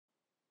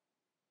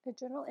A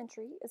journal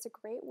entry is a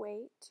great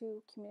way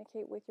to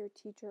communicate with your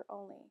teacher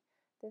only.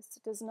 This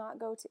does not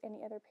go to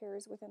any other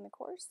peers within the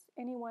course.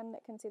 Anyone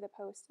that can see the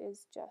post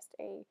is just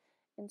a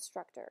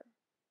instructor.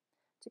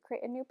 To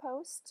create a new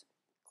post,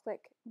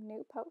 click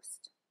New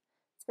Post.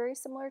 It's very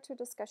similar to a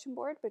discussion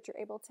board, but you're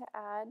able to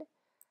add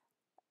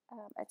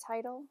a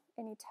title,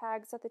 any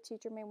tags that the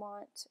teacher may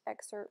want,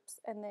 excerpts,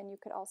 and then you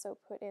could also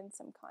put in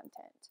some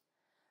content.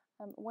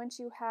 Once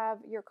you have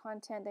your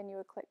content, then you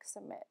would click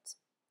Submit.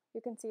 You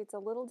can see it's a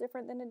little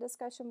different than a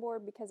discussion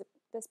board because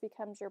this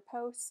becomes your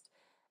post.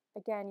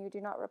 Again, you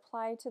do not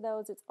reply to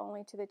those. It's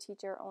only to the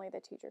teacher. Only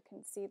the teacher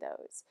can see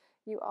those.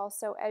 You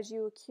also, as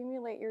you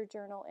accumulate your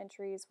journal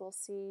entries, will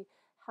see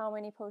how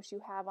many posts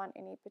you have on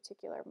any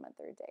particular month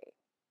or day.